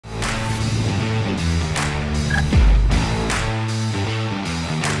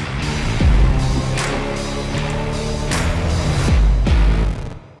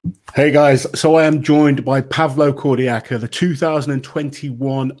Hey guys, so I am joined by Pavlo Kordiyaka, the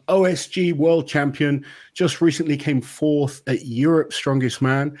 2021 OSG World Champion. Just recently came fourth at Europe's Strongest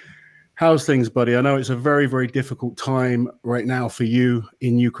Man. How's things, buddy? I know it's a very, very difficult time right now for you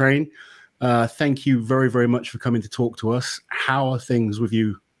in Ukraine. Thank you very, very much for coming to talk to us. How are things with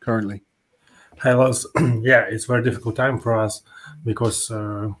you currently? Hi, Los. Yeah, it's a very difficult time for us because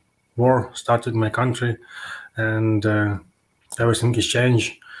war started in my country and everything is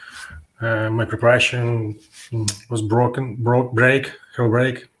changed. My preparation was break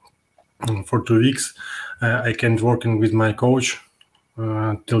for 2 weeks. I can't working with my coach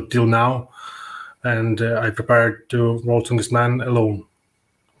till now, and I prepared to World Strongest Man alone.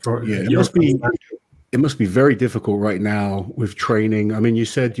 It must be very difficult right now with training. I mean, you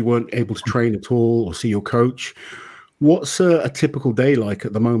said you weren't able to train at all or see your coach. What's a typical day like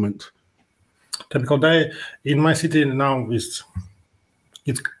at the moment? Typical day in my city now is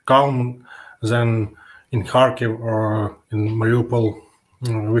it's calm. Then in Kharkiv or in Mariupol,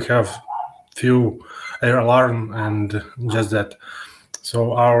 we have few air alarm and just that.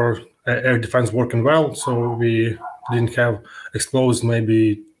 So our air defense working well. So we didn't have exposed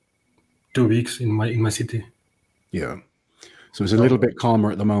maybe 2 weeks in my city. Yeah. So it's a little bit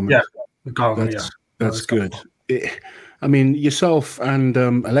calmer at the moment. Yeah, calm. That's good. I mean, yourself and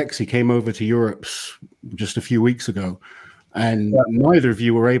Alexei came over to Europe just a few weeks ago, and neither of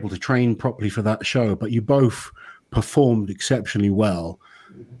you were able to train properly for that show, but you both performed exceptionally well.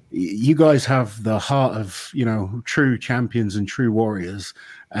 You guys have the heart of, true champions and true warriors,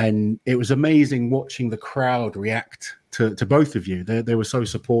 and it was amazing watching the crowd react to both of you. They were so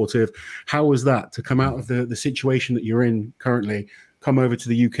supportive. How was that to come out of the situation that you're in currently, come over to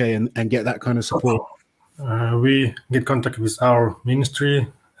the UK and get that kind of support? We get contact with our ministry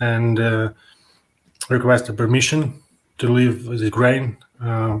and request a permission to leave the Ukraine.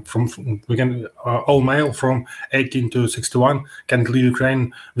 We can all male from 18 to 61 can leave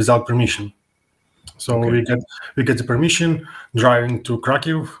Ukraine without permission. So we get the permission driving to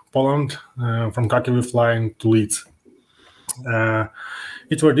Krakow, Poland. From Krakow we flying to Leeds.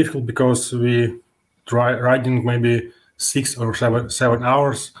 It's very difficult because we riding maybe 6 or 7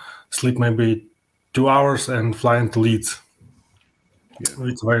 hours, sleep maybe 2 hours, and flying to Leeds. Yeah.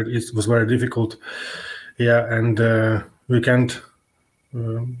 It was very difficult. Yeah, and we can't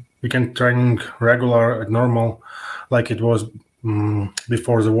training regular normal like it was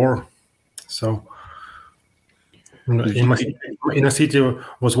before the war. So in a city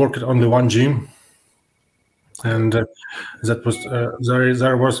was working only one gym, and that was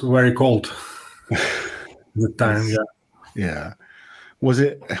there was very cold at the time. Yeah. Was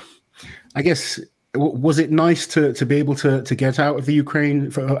it? I guess. Was it nice to be able to get out of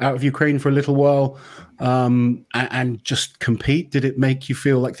Ukraine for a little while and just compete? Did it make you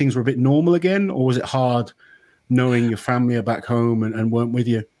feel like things were a bit normal again, or was it hard knowing your family are back home and weren't with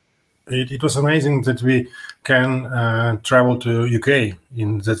you? It was amazing that we can travel to UK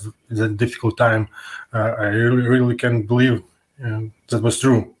in that difficult time. I really can't believe that was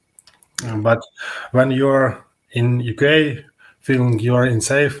true. But when you're in UK, feeling you are in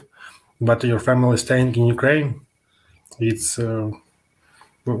safe, but your family is staying in Ukraine, it's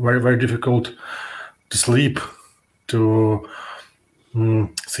very, very difficult to sleep, to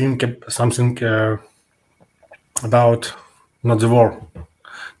think something about not the war,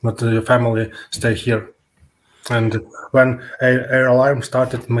 not the family stay here. And when air alarm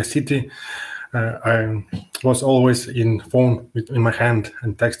started in my city, I was always in phone in my hand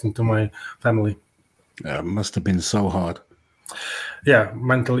and texting to my family. It must have been so hard. Yeah,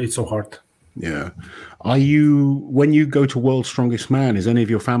 mentally it's so hard. Yeah. When you go to World's Strongest Man, is any of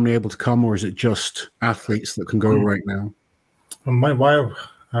your family able to come, or is it just athletes that can go right now? My wife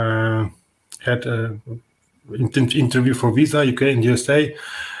had an interview for visa UK and USA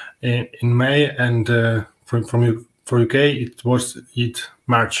in May, and for UK it was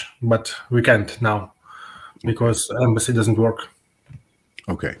March, but we can't now because embassy doesn't work.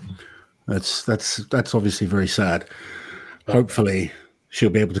 Okay, that's obviously very sad. Hopefully she'll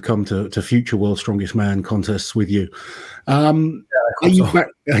be able to come to future World's Strongest Man contests with you. Are you back?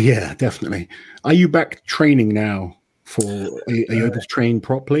 Yeah, definitely. Are you back training now? Are you able to train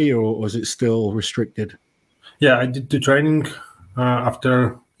properly, or is it still restricted? Yeah, I did the training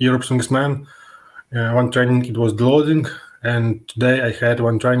after Europe's Strongest Man. One training it was loading, and today I had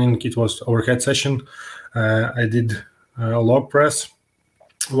one training. It was overhead session. I did log press,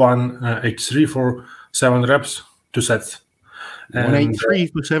 183 for 7 reps, 2 sets. 183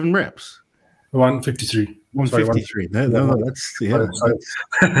 for 7 reps. 153. 153. No, that's no.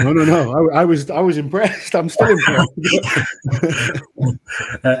 I was impressed. I'm still impressed.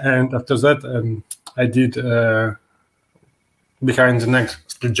 And after that, I did behind the neck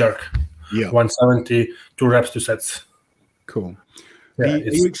split jerk. Yeah, 170, 2 reps, 2 sets. Cool. Yeah, are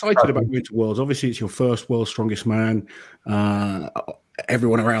you excited about going to Worlds? Obviously, it's your first World's Strongest Man.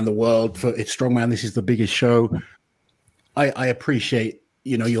 Everyone around the world for it's Strongman. This is the biggest show. I appreciate,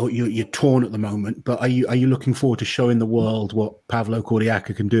 you're torn at the moment, but are you looking forward to showing the world what Pavlo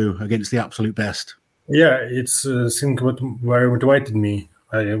Kordiyaka can do against the absolute best? Yeah, it's thing what very motivated me.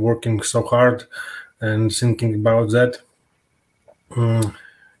 I working so hard and thinking about that.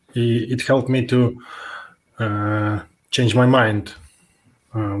 It helped me to change my mind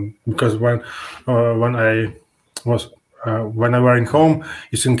because when I were in home,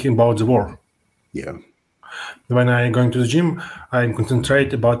 you're thinking about the war. Yeah. When I going to the gym, I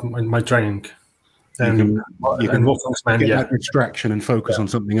concentrate about my training. And you can get that distraction and focus on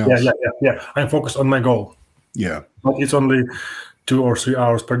something else. Yeah. I'm focused on my goal. Yeah. But it's only 2 or 3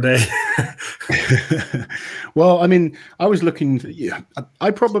 hours per day. Well, I mean, I was looking.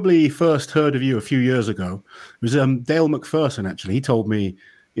 I probably first heard of you a few years ago. It was Dale McPherson, actually. He told me,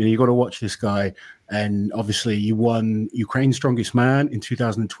 you got to watch this guy. And obviously, you won Ukraine's Strongest Man in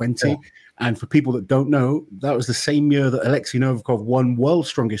 2020. Yeah. And for people that don't know, that was the same year that Alexei Novikov won World's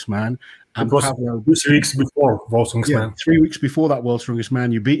Strongest Man. And it was Pavlo, 3 weeks before World's Strongest Man. 3 weeks before that World's Strongest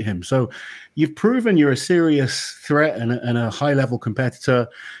Man, you beat him. So you've proven you're a serious threat and a high-level competitor.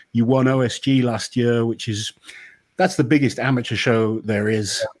 You won OSG last year, that's the biggest amateur show there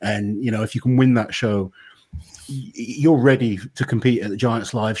is. And, if you can win that show, you're ready to compete at the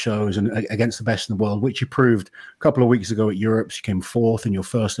Giants Live shows and against the best in the world, which you proved a couple of weeks ago at Europe. You came 4th in your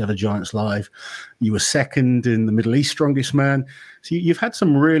first ever Giants Live. You were 2nd in the Middle East Strongest Man. So you've had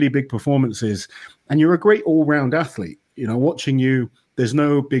some really big performances, and you're a great all-round athlete. Watching you, there's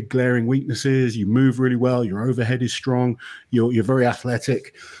no big glaring weaknesses. You move really well. Your overhead is strong. You're very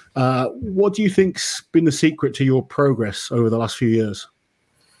athletic. What do you think's been the secret to your progress over the last few years?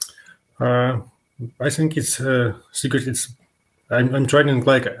 I think it's secret. I'm training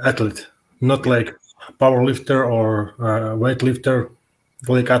like athlete, not like power lifter or weightlifter,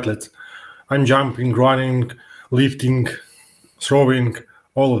 like athlete. I'm jumping, running, lifting, throwing,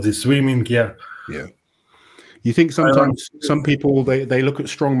 all of this, swimming. Yeah. You think sometimes some people they look at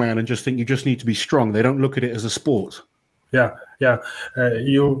strongman and just think you just need to be strong. They don't look at it as a sport. Yeah.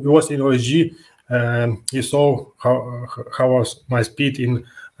 You was in OSG. You saw how was my speed in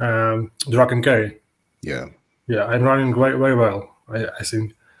drag and carry. Yeah, I'm running very well, I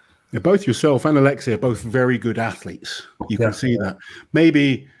think. Both yourself and Alexei are both very good athletes. You can see that.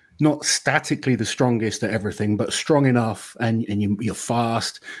 Maybe not statically the strongest at everything, but strong enough, and you're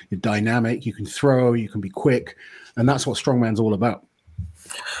fast, you're dynamic, you can throw, you can be quick, and that's what strongman's all about.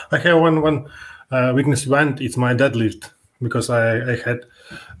 I have one weakness event. It's my deadlift, because I had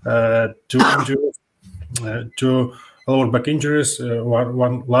 2 injuries, 2 lower back injuries.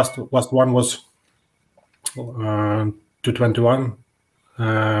 Last one was 221.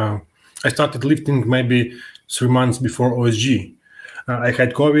 I started lifting maybe 3 months before OSG. I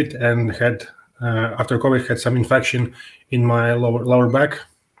had COVID and after COVID had some infection in my lower back,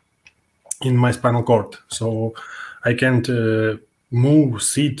 in my spinal cord. So I can't move,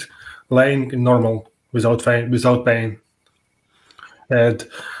 sit, laying normal without pain. And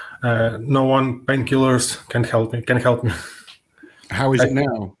no one painkillers can help me. How is it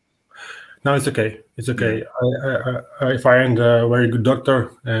now? Now it's okay. It's okay. I find a very good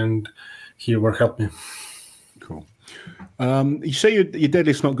doctor, and he will help me. Cool. You say your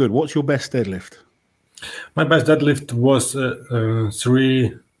deadlift's not good. What's your best deadlift? My best deadlift was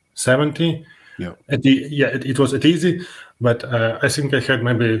 370. Yeah. It was easy, but I think I had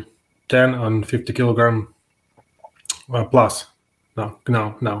maybe 10 on 50 kilogram plus. No.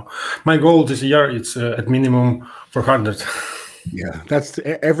 My goal this year is at minimum 400. Yeah, that's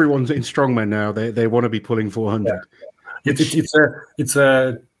everyone's in strongman now. They want to be pulling 400. Yeah. It's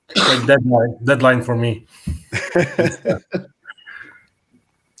a deadline for me.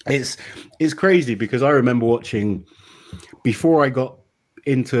 It's crazy, because I remember watching, before I got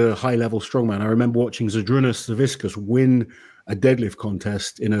into high level strongman, I remember watching Zydrunas Savickas win a deadlift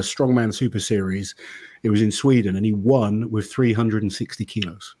contest in a strongman super series. It was in Sweden, and he won with 360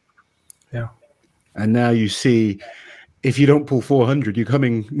 kilos. Yeah. And now you see, if you don't pull 400, you're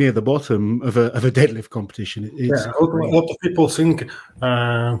coming near the bottom of a deadlift competition. A lot of people think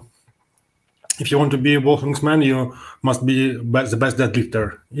if you want to be a world strongest man, you must be the best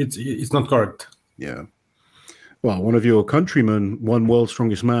deadlifter. It's not correct. Yeah. Well, one of your countrymen won World's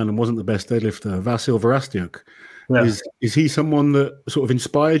Strongest Man and wasn't the best deadlifter, Vasil Varastyuk. Yeah. Is he someone that sort of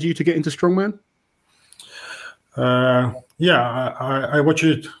inspired you to get into strongman? Yeah, I watched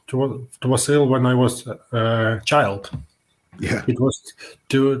it to Vasil when I was a child. Yeah, it was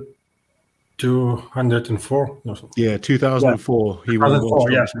 204. Yeah, 2004. Yeah. He won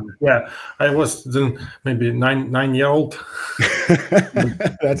 2004. Yeah. I was then maybe 9 year old.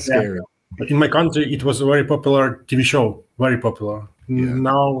 That's scary. In my country, it was a very popular TV show. Very popular. Yeah.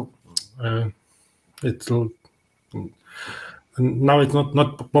 Now, it's not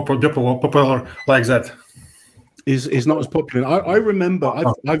popular like that. Is not as popular. I remember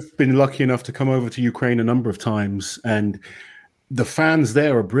I've been lucky enough to come over to Ukraine a number of times, and the fans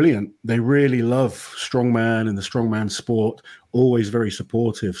there are brilliant. They really love strongman and the strongman sport. Always very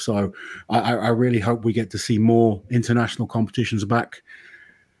supportive. So I really hope we get to see more international competitions back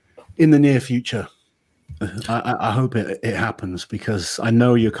in the near future. I hope it happens, because I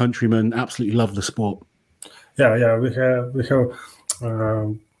know your countrymen absolutely love the sport. Yeah, we have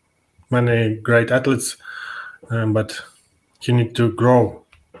many great athletes, but you need to grow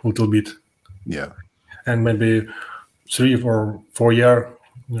a little bit. Yeah, and maybe 3 or 4 years,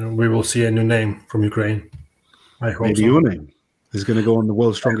 we will see a new name from Ukraine. I hope maybe your name is going to go on the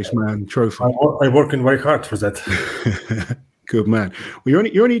World's Strongest Man trophy. I'm working very hard for that. Good man. Well,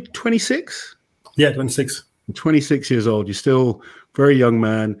 you're only 26. Yeah, 26. 26 years old. You're still very young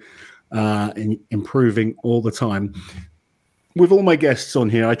man, improving all the time. With all my guests on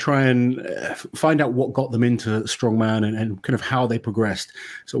here, I try and find out what got them into strongman and kind of how they progressed.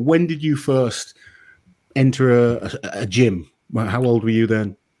 So when did you first enter a gym? How old were you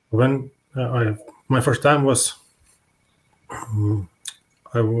then? When my first time was,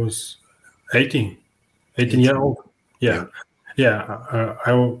 I was 18 years old. Yeah.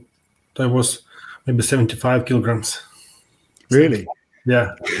 I was maybe 75 kilograms. Really?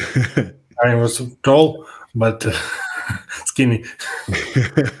 Yeah. I was tall, but skinny.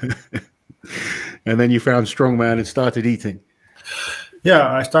 And then you found strongman and started eating.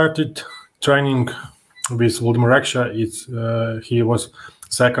 Yeah, I started training with Vladimir Raksha. He was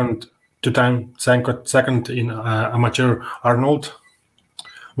second in amateur Arnold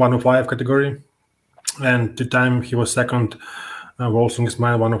 105 category, and 2 times he was second World's Strongest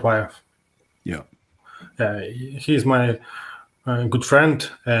Man 105. Yeah. He's my good friend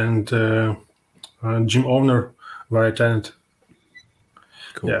and gym owner where I trained.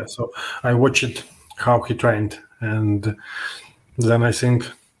 Cool. Yeah, so I watched how he trained, and then I think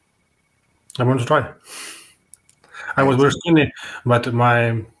I want to try. I was very skinny, but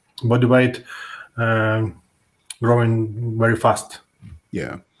my body weight growing very fast.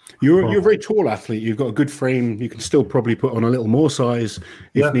 Yeah. You're a very tall athlete. You've got a good frame. You can still probably put on a little more size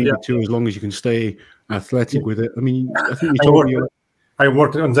if needed to, as long as you can stay athletic with it. I mean, I think you told me I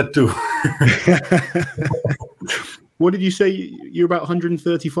worked on that too. What did you say? You're about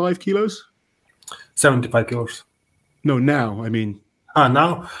 135 kilos? 75 kilos. No, now, I mean.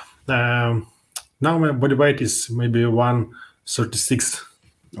 Now my body weight is maybe 136.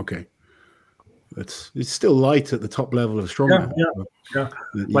 Okay. It's still light at the top level of strongman. Yeah.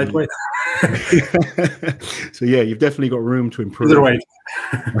 Lightweight. So yeah, you've definitely got room to improve. Either way.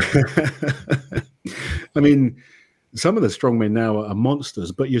 I mean, some of the strongmen now are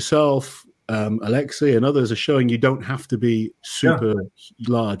monsters, but yourself, Alexei, and others are showing you don't have to be super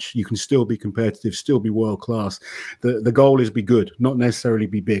large. You can still be competitive, still be world class. The goal is be good, not necessarily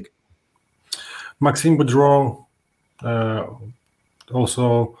be big. Maxime Boudreau,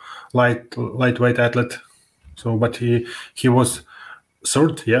 also lightweight athlete. So, but he was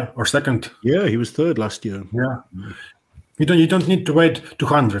third, or second. Yeah, he was third last year. Yeah, you don't need to weigh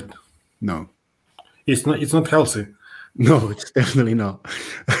 200. No, it's not healthy. No, it's definitely not.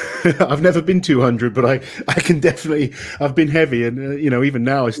 I've never been 200, but I can definitely. I've been heavy, and even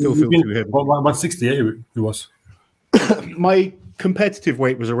now I still feel too heavy. 160, it was. My competitive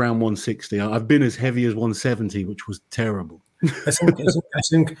weight was around 160. I've been as heavy as 170, which was terrible. I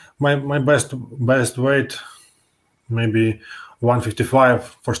think my best weight maybe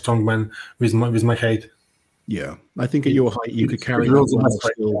 155 for strongman with my height. Yeah, I think at your height you could carry that well,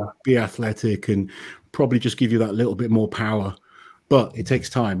 still be athletic, and probably just give you that little bit more power. But it takes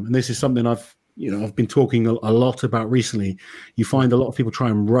time, and this is something I've been talking a lot about recently. You find a lot of people try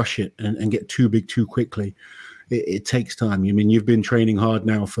and rush it and get too big too quickly. It takes time. I mean, you've been training hard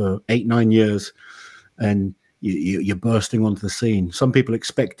now for 8-9 years, and you're bursting onto the scene. Some people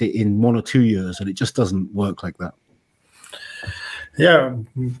expect it in 1 or 2 years, and it just doesn't work like that. Yeah,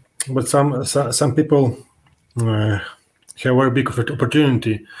 but some people have a very big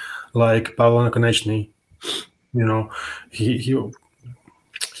opportunity, like Pavlo Kordiyaka. You know,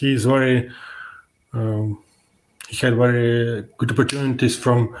 he's very he had very good opportunities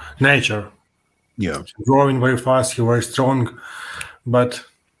from nature. Yeah, Growing very fast, he very strong, but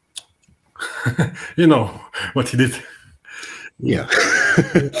you know what he did. yeah.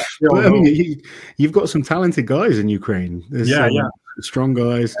 You But I know. mean, you've got some talented guys in Ukraine. There's Yeah, some yeah. strong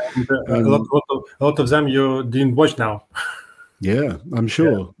guys. And, a lot of them you didn't watch now. Yeah, I'm Yeah.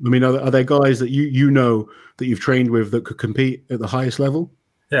 sure. I mean, are there guys that you know that you've trained with that could compete at the highest level?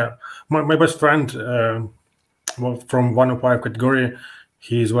 Yeah, my best friend from 105 category,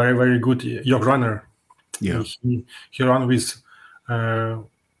 he's very good yoke runner. Yeah, He run with uh,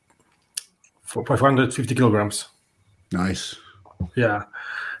 550 kilograms. nice. Yeah,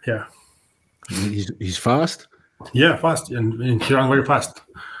 yeah, He's fast. yeah, fast, and he run very fast.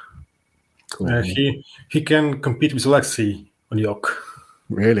 Cool. He can compete with Alexei on yoke.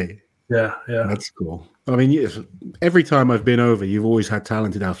 Really? Yeah, yeah. That's cool. I mean, yes, every time I've been over, you've always had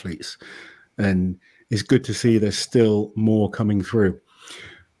talented athletes, and it's good to see there's still more coming through.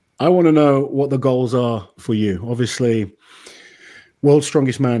 I want to know what the goals are for you. Obviously, World's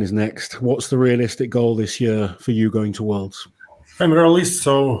Strongest Man is next. What's the realistic goal this year for you going to Worlds? I'm a realist,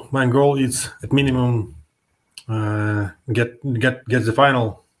 so my goal is at minimum get the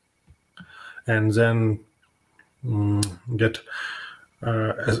final, and then get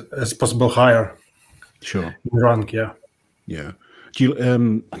as possible higher. Sure. In rank, yeah. Yeah. Do you?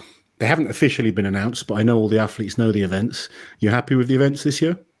 They haven't officially been announced, but I know all the athletes know the events. You happy with the events this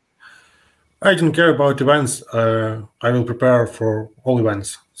year? I don't care about events. I will prepare for all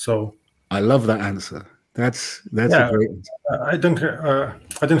events. So I love that answer. That's yeah, a great answer.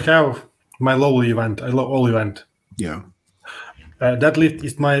 I don't have my lowly event. I love all event. Yeah. Deadlift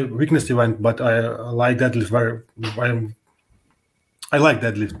is my weakness event, but I like deadlift I like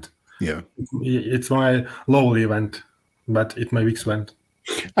deadlift. Yeah. It's my lowly event, but it's my weak event.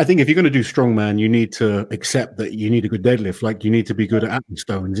 I think if you're going to do strongman, you need to accept that you need a good deadlift. Like, you need to be good at adding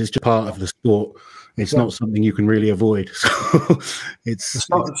stones. It's just part of the sport. It's not something you can really avoid. So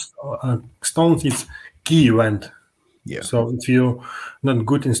Stones is key event. Yeah. So if you're not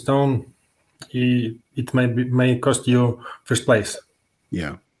good in stone, it may cost you first place.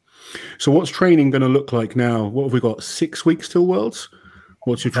 Yeah. So what's training going to look like now? What have we got? 6 weeks till Worlds?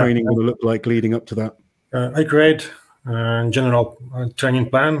 What's your training going to look like leading up to that? I create general training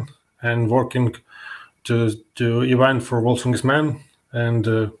plan and working to event for World's Strongest Man.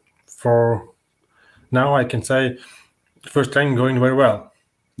 And for now, I can say first training going very well.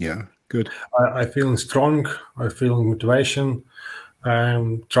 Yeah, good. I feel strong. I feel motivation.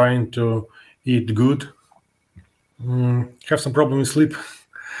 I'm trying to eat good. Have some problem with sleep,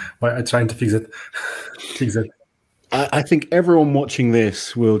 but I'm trying to fix it. I think everyone watching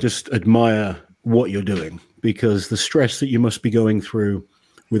this will just admire what you're doing, because the stress that you must be going through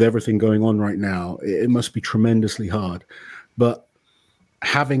with everything going on right now, it must be tremendously hard. But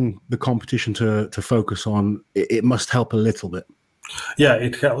having the competition to focus on, it must help a little bit. Yeah,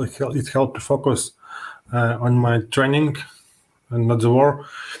 it helped to focus on my training and not the war,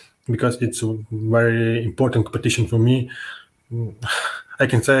 because it's a very important competition for me. I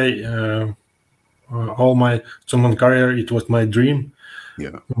can say all my strongman career, it was my dream.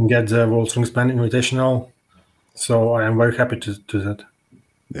 Yeah, get the World's Strongest Man Invitational. So I am very happy to do that.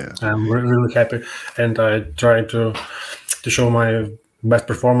 Yeah, I'm really happy, and I try to show my best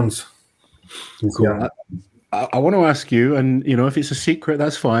performance. cool. I want to ask you, and if it's a secret,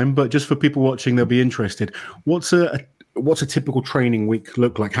 that's fine. But just for people watching, they'll be interested. What's a typical training week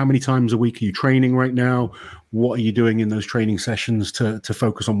look like? How many times a week are you training right now? What are you doing in those training sessions to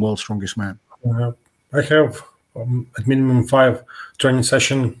focus on World's Strongest Man? I have at minimum 5 training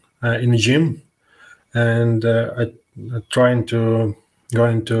sessions in the gym, and I trying to go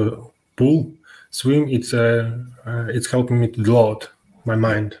into pool, swim. It's helping me to load my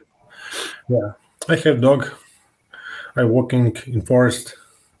mind. Yeah, I have dog. I walking in forest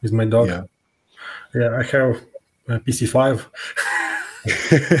with my dog. Yeah, I have PC5.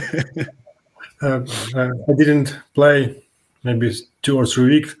 I didn't play maybe 2 or 3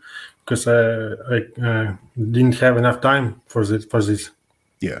 weeks because I didn't have enough time for this.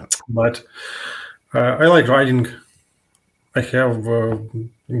 Yeah, but I like riding. I have a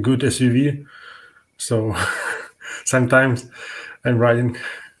good SUV, so sometimes I'm riding.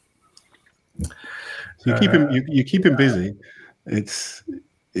 So you keep him busy. It's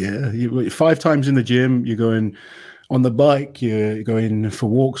 5 times in the gym. You're going on the bike. You're going for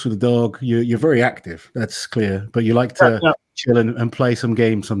walks with the dog. You're very active. That's clear. But you like to chill and play some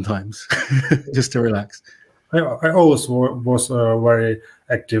games sometimes, just to relax. I always was very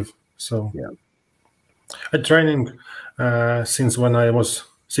active. So I'm training since when I was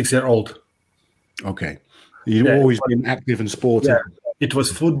 6 years old. Okay. You've always been active and sporty. Yeah, it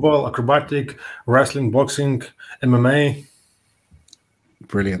was football, acrobatic, wrestling, boxing, MMA.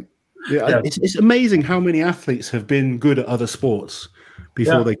 Brilliant. Yeah. It's amazing how many athletes have been good at other sports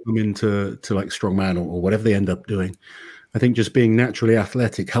before they come into like strongman or whatever they end up doing. I think just being naturally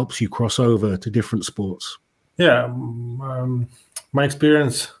athletic helps you cross over to different sports. Yeah, my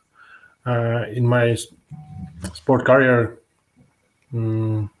experience in my sport career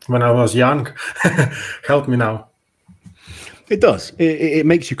when I was young helped me now. It does. It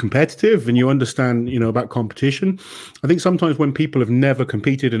makes you competitive, and you understand, about competition. I think sometimes when people have never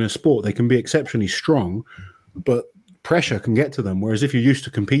competed in a sport, they can be exceptionally strong, but pressure can get to them. Whereas if you're used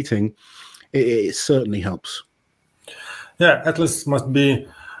to competing, it certainly helps. Yeah, athletes must be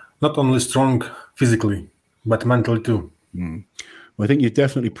not only strong physically, but mentally too. Well, I think you've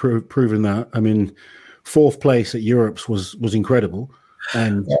definitely proven that. I mean, 4th place at Europe's was incredible,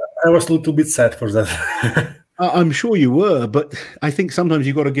 and I was a little bit sad for that. I'm sure you were, but I think sometimes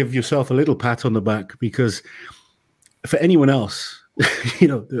you've got to give yourself a little pat on the back, because for anyone else,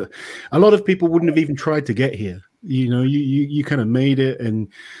 a lot of people wouldn't have even tried to get here. You kind of made it, and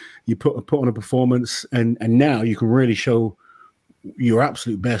you put on a performance, and now you can really show your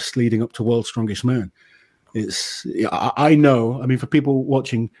absolute best leading up to World's Strongest Man. I know. I mean, for people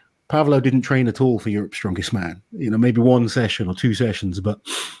watching, Pavlo didn't train at all for Europe's Strongest Man. Maybe 1 session or 2 sessions, but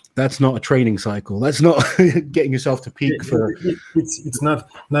that's not a training cycle. That's not getting yourself to peak for. It's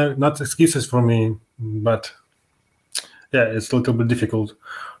not excuses for me, but yeah, it's a little bit difficult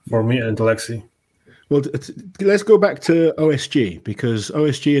for me and Alexei. Well, let's go back to OSG, because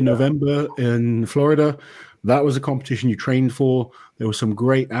OSG in November in Florida, that was a competition you trained for. There were some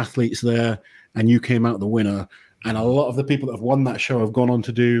great athletes there, and you came out the winner. And a lot of the people that have won that show have gone on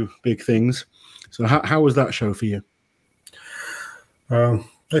to do big things. So how was that show for you?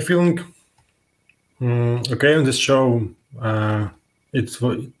 I feeling okay on this show.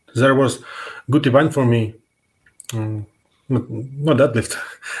 There was good event for me. Not deadlift,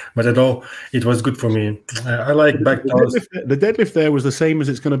 but at all, it was good for me. I like back toss. The deadlift there was the same as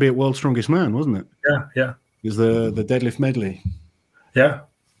it's going to be at World's Strongest Man, wasn't it? Yeah. Is the deadlift medley? Yeah.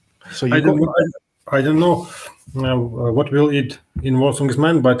 So I don't know what will it in World's Strongest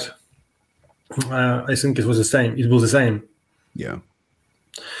Man, but I think it was the same. It was the same. Yeah.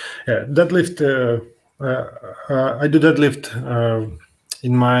 Yeah. Deadlift. I do deadlift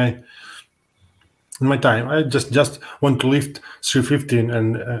in my time. I just want to lift 315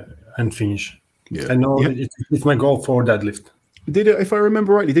 and finish. Yeah. I know it's my goal for deadlift. If I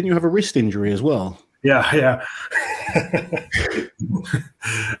remember rightly, didn't you have a wrist injury as well? Yeah.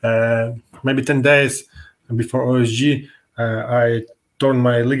 Maybe 10 days before OSG, I torn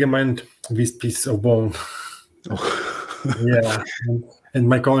my ligament with piece of bone. Oh. Yeah,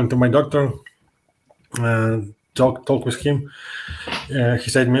 and calling to my doctor, talk with him. He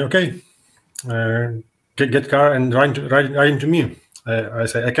said to me, okay, get car and ride into me. I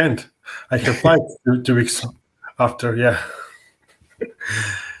say I can't. I have flight 2 weeks after. Yeah.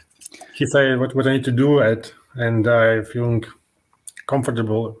 He said what I need to do and I feeling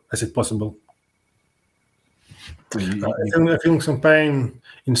comfortable as it possible. I'm feeling some pain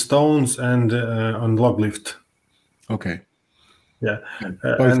in stones and on log lift. Okay. Yeah.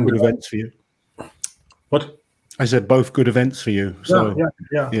 Both good events for you. What? I said both good events for you. So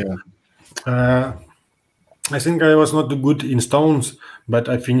yeah. I think I was not good in stones, but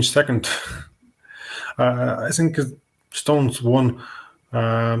I finished second. I think stones won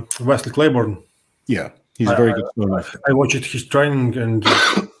Wesley Claiborne. Yeah, he's a very good stone. I watched his training and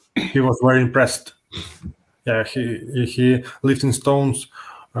he was very impressed. Yeah, he lifting stones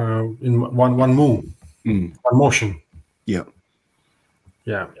in one move, one motion.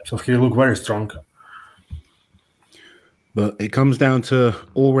 Yeah. So he looked very strong. But it comes down to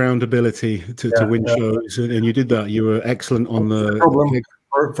all-round ability to win shows, and you did that. You were excellent on the problem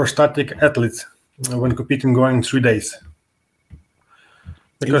for static athletes when competing going 3 days.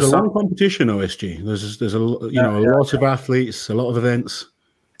 Because it's a long competition, OSG. There's a lot of athletes, a lot of events.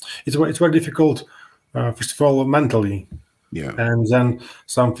 It's very difficult. First of all, mentally, and then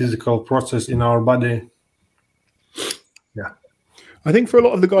some physical process in our body. Yeah, I think for a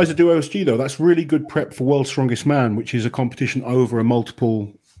lot of the guys that do OSG, though, that's really good prep for World's Strongest Man, which is a competition over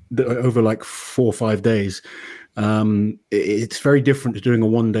like 4 or 5 days. It's very different to doing a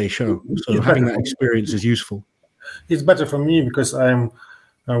one-day show. So having that experience is useful. It's better for me because I'm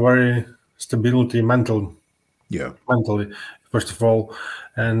very stability mentally, first of all,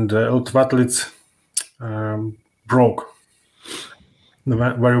 and a lot of athletes broke.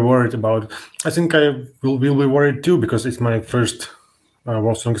 very worried about. I think I will be worried too, because it's my first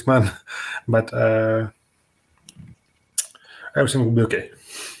World's Strongest Man, but everything will be okay.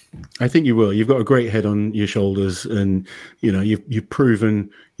 I think you will. You've got a great head on your shoulders, and you've proven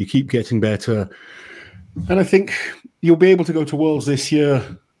you keep getting better. And I think you'll be able to go to Worlds this year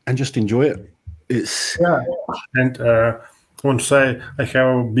and just enjoy it. And I want to say I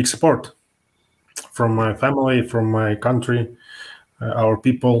have big support from my family, from my country, our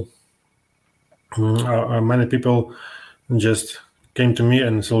people. Many people just came to me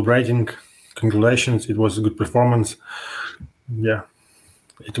and celebrating. Congratulations! It was a good performance. Yeah,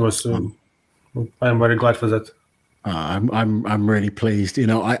 it was. I'm very glad for that. I'm really pleased.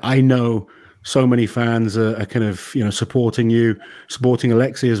 I know so many fans are kind of supporting you, supporting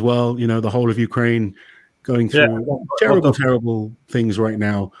Alexei as well. The whole of Ukraine going through terrible things right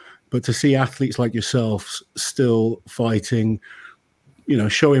now, but to see athletes like yourselves still fighting,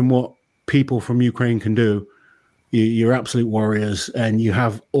 showing what people from Ukraine can do. You're absolute warriors, and you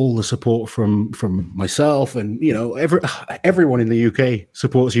have all the support from myself, and everyone in the UK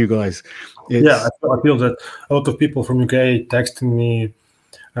supports you guys. I feel that a lot of people from UK texting me,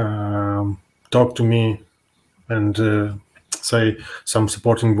 talk to me, and say some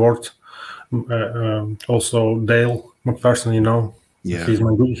supporting words. Also, Dale McPherson,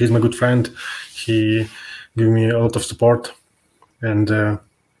 he's my good friend. He gave me a lot of support, and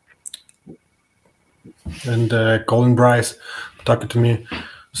Colin Bryce talking to me.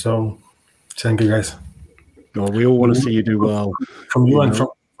 So thank you, guys. Well, we all want to see you do well. From you and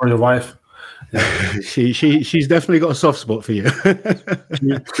for your wife. Yeah. she's definitely got a soft spot for you.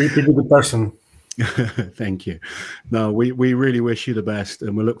 She's a pretty good person. Thank you. No, we really wish you the best,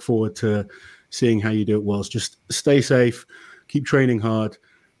 and we look forward to seeing how you do at Worlds. Just stay safe, keep training hard,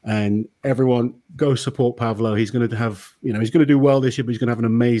 and everyone go support Pavlo. He's going to have, he's going to do well this year, but he's going to have an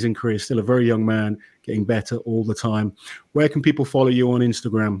amazing career. Still a very young man, getting better all the time. Where can people follow you on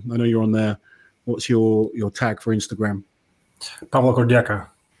Instagram? I know you're on there. What's your tag for Instagram? Pavlo Kordiyaka.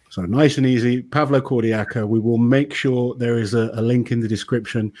 So nice and easy, Pavlo Kordiyaka. We will make sure there is a link in the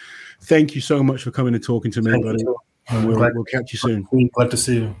description. Thank you so much for coming and talking to me, buddy. And we'll catch you soon. Glad to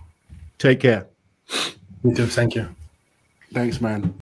see you. Take care. You too. Thank you. Thanks, man.